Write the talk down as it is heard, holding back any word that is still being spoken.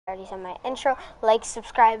already said my intro. Like,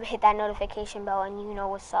 subscribe, hit that notification bell, and you know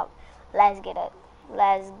what's up. Let's get it.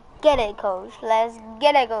 Let's get it, coach. Let's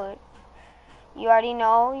get it, coach. You already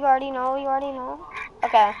know. You already know. You already know.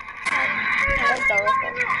 Okay. Let's go. Let's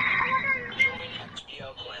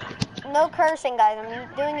go. No cursing, guys. I'm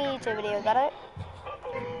doing a YouTube video. Got it?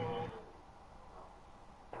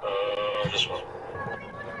 This one.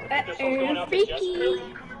 Freaky.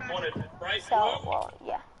 So, well,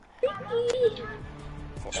 yeah. Freaky.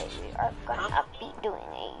 Today we are gonna be doing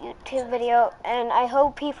a YouTube video, and I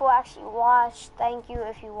hope people actually watch. Thank you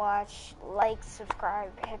if you watch. Like,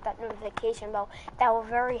 subscribe, hit that notification bell. That will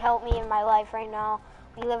very help me in my life right now.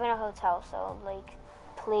 We live in a hotel, so like,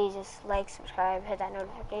 please just like, subscribe, hit that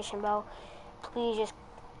notification bell. Please just,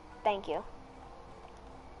 thank you.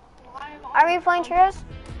 Are we playing Trios?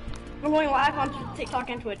 We're going live on TikTok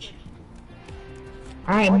and Twitch.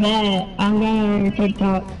 I bet. I'm going on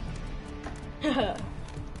TikTok.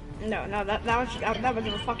 No, that was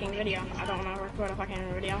a fucking video. I don't want to record a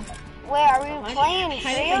fucking video. Wait, are we playing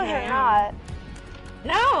Trios or not?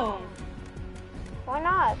 No! Why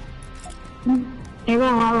not? You're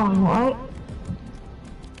going live on what?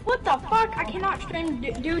 What the fuck? I cannot stream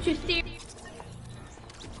due to Steve.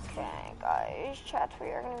 Okay, guys, chat, we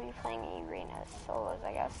are going to be playing arenas, solos,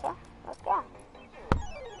 I guess, so let's go.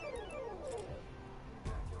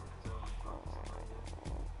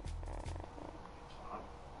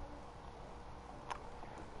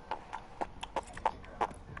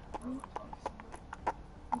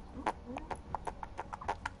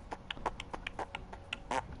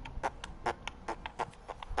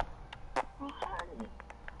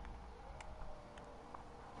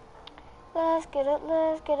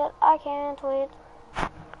 Let's get it, I can't wait.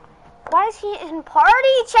 Why is he in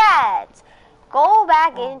party chat? Go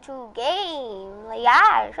back into game. Like,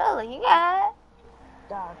 yeah, sure, you got it.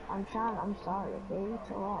 Dad, I'm sorry, okay?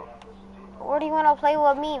 Chill out. Or do you want to play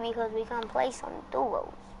with me because we can play some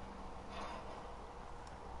duos?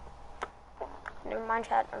 Never mind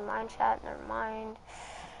chat, never mind.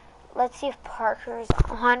 Let's see if Parker's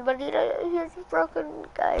on, but he's broken,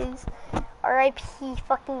 guys. R.I.P.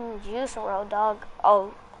 fucking Juice WRLD, dog.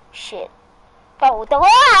 Oh, shit. Oh, the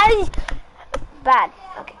was bad.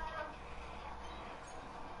 Okay.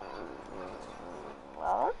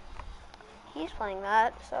 Well, he's playing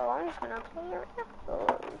that, so I'm just gonna play it.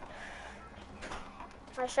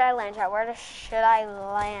 Where should I land, chat? Where should I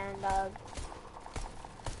land, dog?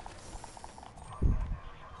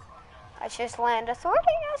 I just land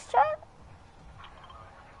authority, yes, chat.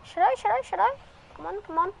 Should I?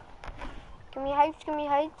 Come on. Give me hypes, give me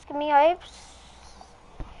hypes.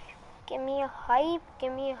 Give me a hype.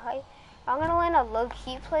 I'm gonna land a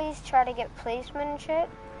low-key place, try to get placement and shit.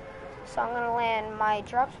 So I'm gonna land my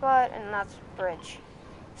drop spot, and that's bridge.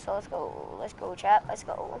 So let's go, chat, let's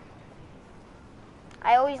go.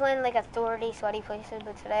 I always land like authority, sweaty places,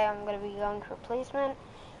 but today I'm gonna be going for placement.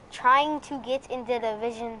 Trying to get into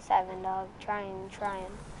Division 7, dog. Trying.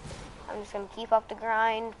 I'm just gonna keep up the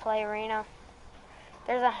grind, play arena.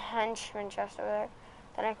 There's a henchman chest over there.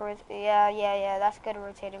 Then I can yeah, that's good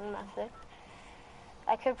rotating method.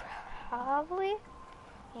 I could probably,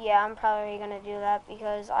 yeah, I'm probably gonna do that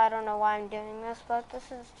because I don't know why I'm doing this, but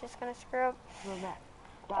this is just gonna screw up everything.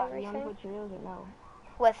 You wanna play Trios or no?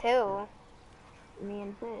 With who? Me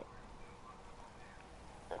and Tit.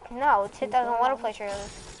 No, Tit doesn't want to play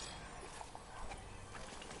Trios.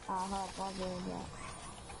 I'll do that.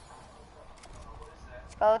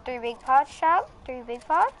 Let's go 3 big pots, chat. 3 big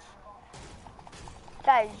pots.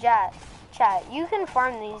 Guys, chat, you can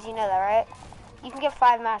farm these, you know that, right? You can get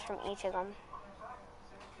 5 mats from each of them.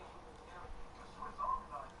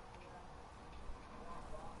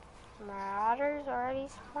 Marauders already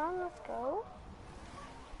spawned, let's go.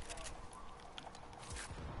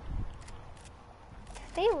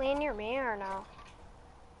 Did they land near me or no?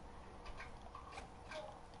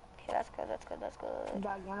 Okay, that's good.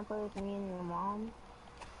 Dog, you wanna play with me and your mom?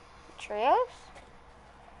 Trios?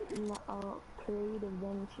 No, creative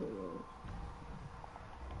adventures.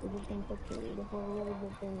 We just think the creative or a really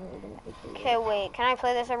good thing we're gonna make it. Okay, wait, can I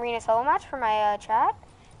play this arena solo match for my chat?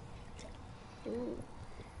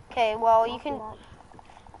 Okay, well, you can...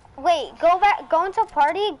 Wait, go into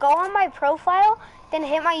party, go on my profile, then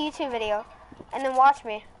hit my YouTube video, and then watch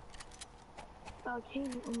me. Okay,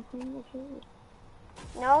 I'm playing the Trios.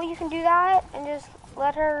 No, you can do that, and just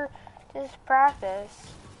let her just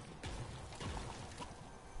practice.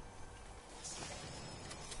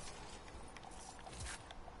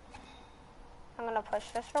 I'm gonna push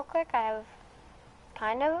this real quick. I have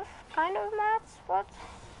kind of mats, but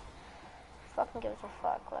fucking gives a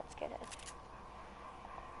fuck. Let's get it.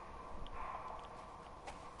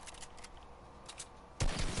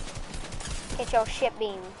 Get your shit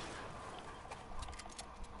beam.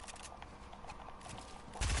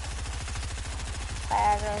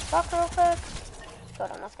 Fire this fuck real quick. Go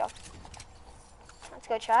on, let's go. Let's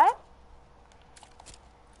go try it.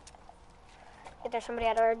 Get there somebody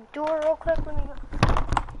at our door real quick. Let me go.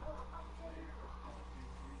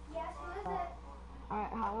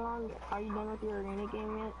 Alright, how long are you done with your arena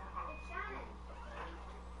game yet?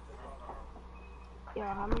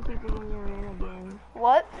 Yeah, how many people in your arena game?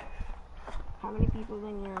 What? How many people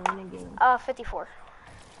in your arena game? 54.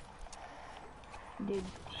 Did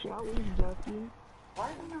should I leave Ducky?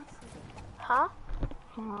 Huh?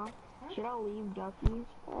 Should I leave Ducky?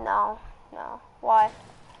 No, no. Why?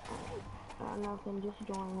 Nothing, just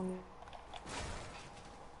join when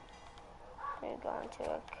We're going to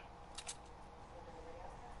it.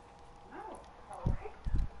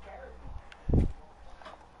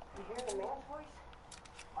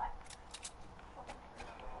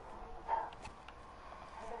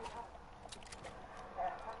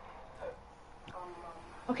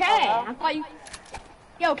 Okay, I thought you.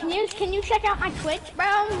 Yo, can you check out my Twitch, bro?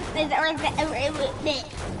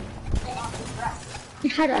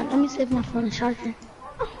 Hold on, let me see if my phone is charging.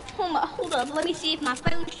 Hold up. Let me see if my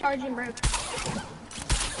phone's charging, bro.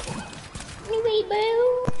 Anyway,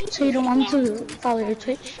 boo. So you don't want me to follow your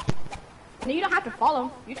Twitch? No, you don't have to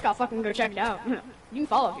follow. You just gotta fucking go check it out. You can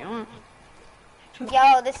follow if you want.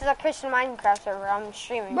 Yo, this is a Christian Minecraft server. I'm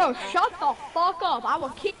streaming. Bro, shut the fuck up. I will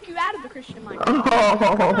kick you out of the Christian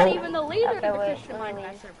Minecraft. I'm not even the leader of the Christian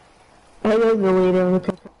Minecraft server. I was the leader of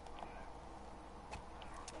the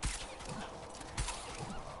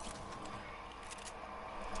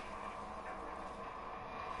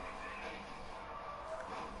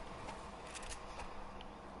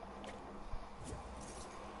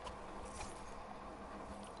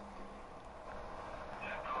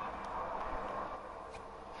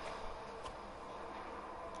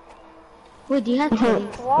Wait, do you have to?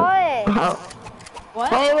 What? What?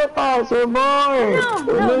 Play with us, we're bored!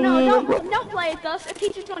 No, don't play with us. If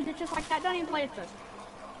teachers don't ditch us like that, don't even play with us.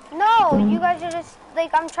 No, you guys are just,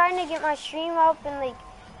 like, I'm trying to get my stream up and, like,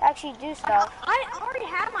 actually do stuff. I already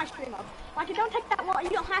have my stream up. Like, it don't take that long. You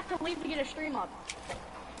don't have to leave to get a stream up.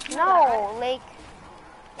 No, like,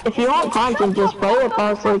 If you want content, just play with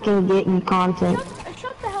us so we can get you content.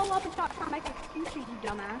 Shut the hell up and stop trying to make excuses, you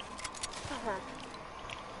dumbass.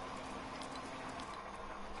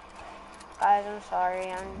 guys, I'm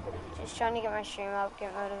sorry. I'm just trying to get my stream up,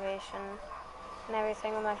 get motivation, and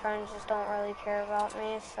everything. And my friends just don't really care about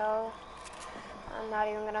me, so I'm not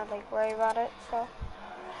even gonna, like, worry about it, so.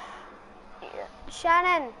 Here.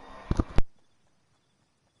 Shannon!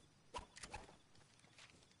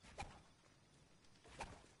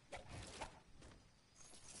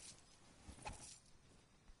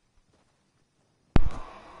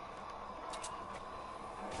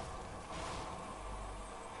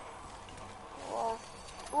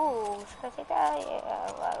 Ooh, should I take that?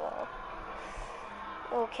 Yeah, I will.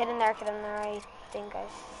 Oh, kid in there, I think I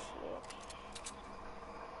see it.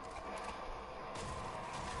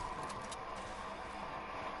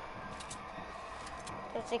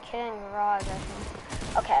 There's a kid in garage, I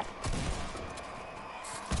think. Okay.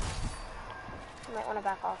 You might want to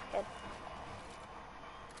back off, kid.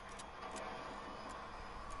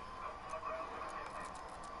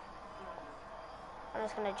 I'm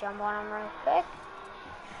just gonna jump on him real quick.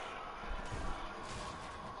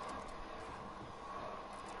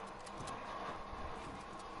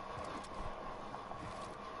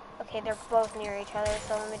 Okay, they're both near each other,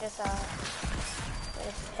 so let me just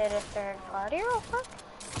hit a third party real quick.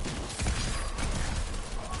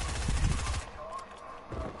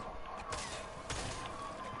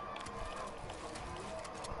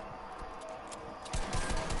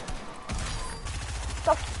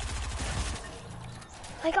 Go.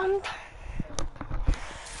 Like,